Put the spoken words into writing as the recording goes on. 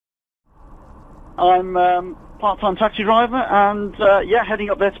I'm part-time taxi driver, and heading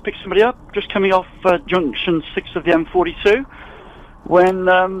up there to pick somebody up. Just coming off junction 6 of the M42 when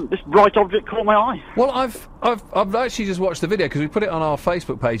this bright object caught my eye. Well, I've actually just watched the video because we put it on our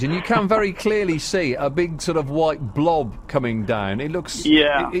Facebook page, and you can very clearly see a big sort of white blob coming down. It looks... You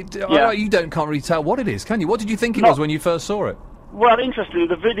can't really tell what it is, can you? What did you think it was when you first saw it? Well, interestingly,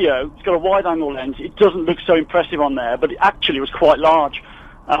 the video, it's got a wide-angle lens. It doesn't look so impressive on there, but it actually was quite large.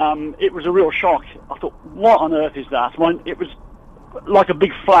 It was a real shock. I thought, what on earth is that? It was like a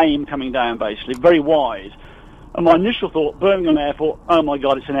big flame coming down, basically, very wide. And my initial thought, Birmingham Airport, oh my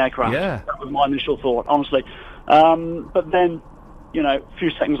God, it's an aircraft. Yeah. That was my initial thought, honestly. But then, a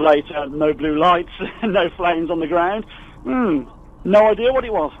few seconds later, no blue lights, no flames on the ground. No idea what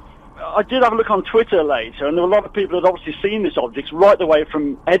it was. I did have a look on Twitter later, and there were a lot of people that had obviously seen this object right the way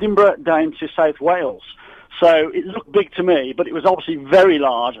from Edinburgh down to South Wales. So it looked big to me, but it was obviously very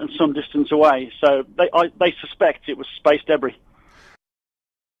large and some distance away. So they suspect it was space debris.